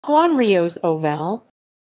Juan Ríos Ovalle.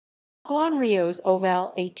 Juan Ríos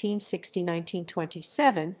Ovalle,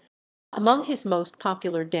 1860–1927. Among his most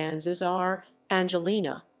popular danzas are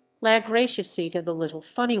Angelina, La Graciosita, the Little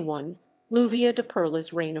Funny One, Lluvia de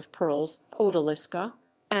Perlas, Rain of Pearls, Odalisca,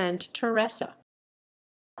 and Teresa.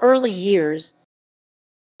 Early years.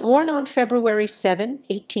 Born on February 7,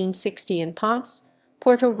 1860 in Ponce,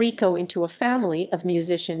 Puerto Rico, into a family of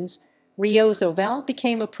musicians, Ríos Ovalle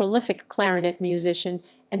became a prolific clarinet musician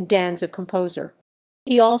and danza composer.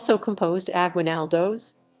 He also composed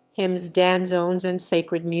aguinaldos, hymns, danzones, and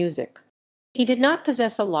sacred music. He did not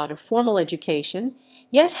possess a lot of formal education,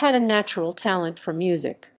 yet had a natural talent for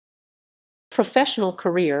music. Professional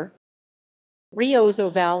career. Ríos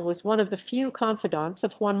Ovalle was one of the few confidants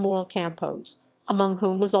of Juan Manuel Campos, among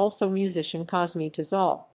whom was also musician Cosme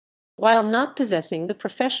Tizal. While not possessing the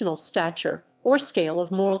professional stature or scale of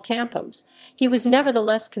Manuel Campos, he was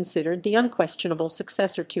nevertheless considered the unquestionable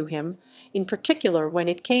successor to him, in particular when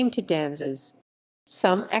it came to danzas.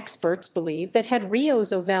 Some experts believe that had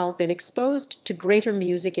Ríos Ovalle been exposed to greater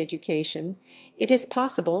music education, it is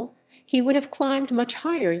possible he would have climbed much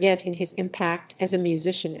higher yet in his impact as a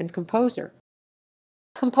musician and composer.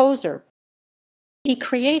 He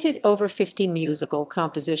created over 50 musical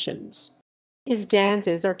compositions. His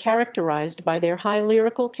danzas are characterized by their high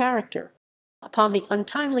lyrical character. Upon the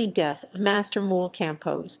untimely death of Master Manuel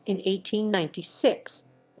Campos in 1896,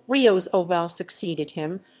 Ríos Ovalle succeeded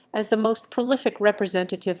him as the most prolific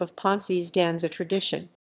representative of Ponce's danza tradition.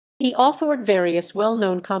 He authored various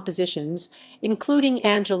well-known compositions, including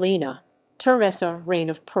Angelina, Teresa,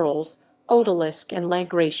 Rain of Pearls, Odalisca, and La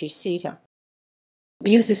Graciosita.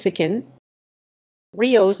 Musician.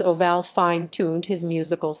 Ríos Ovalle fine-tuned his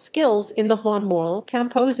musical skills in the Juan Manuel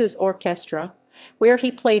Campos's orchestra, where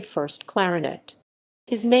he played first clarinet.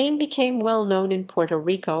 His name became well known in Puerto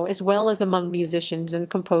Rico as well as among musicians and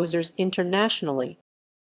composers internationally.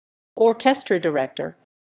 Orchestra director.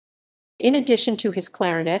 In addition to his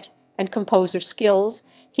clarinet and composer skills,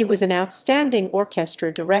 he was an outstanding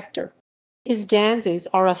orchestra director. His danzas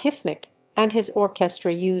are a rhythmic, and his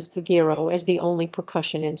orchestra used the gyro as the only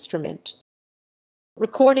percussion instrument.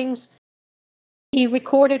 Recordings. He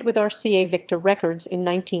recorded with RCA Victor Records in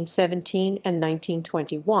 1917 and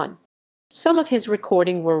 1921. Some of his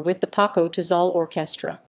recording were with the Paco Tizal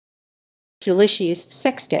Orchestra. Delicious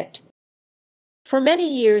Sextet. For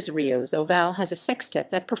many years, Ríos Ovalle has a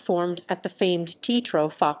sextet that performed at the famed Teatro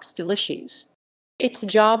Fox Delicious. Its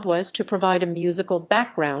job was to provide a musical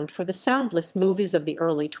background for the soundless movies of the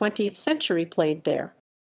early 20th century played there.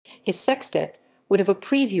 His sextet would have a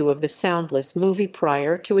preview of the soundless movie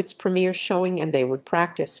prior to its premiere showing, and they would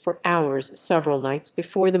practice for hours several nights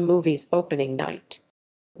before the movie's opening night.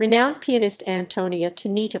 Renowned pianist Antonia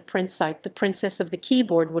Tanita Princite, the Princess of the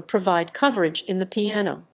Keyboard, would provide coverage in the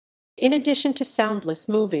piano. In addition to soundless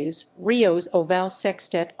movies, Ríos Ovalle's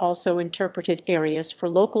sextet also interpreted arias for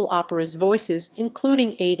local operas voices,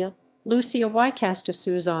 including Ada, Lucia Wycasta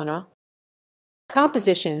Susanna.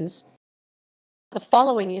 Compositions. The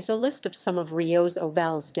following is a list of some of Ríos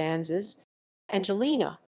Ovalle's danzas: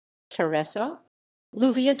 Angelina, Teresa,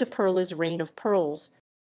 Lluvia de Perlas, Rain of Pearls,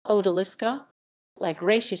 Odalisca, La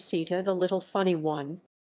Graciosita, the Little Funny One.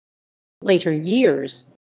 Later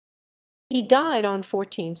years. He died on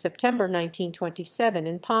 14 September 1927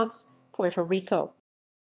 in Ponce, Puerto Rico.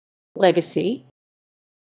 Legacy.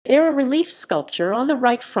 There a relief sculpture on the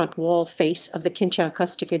right front wall face of the Quincha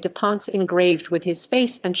Acústica de Ponce engraved with his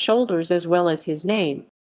face and shoulders as well as his name.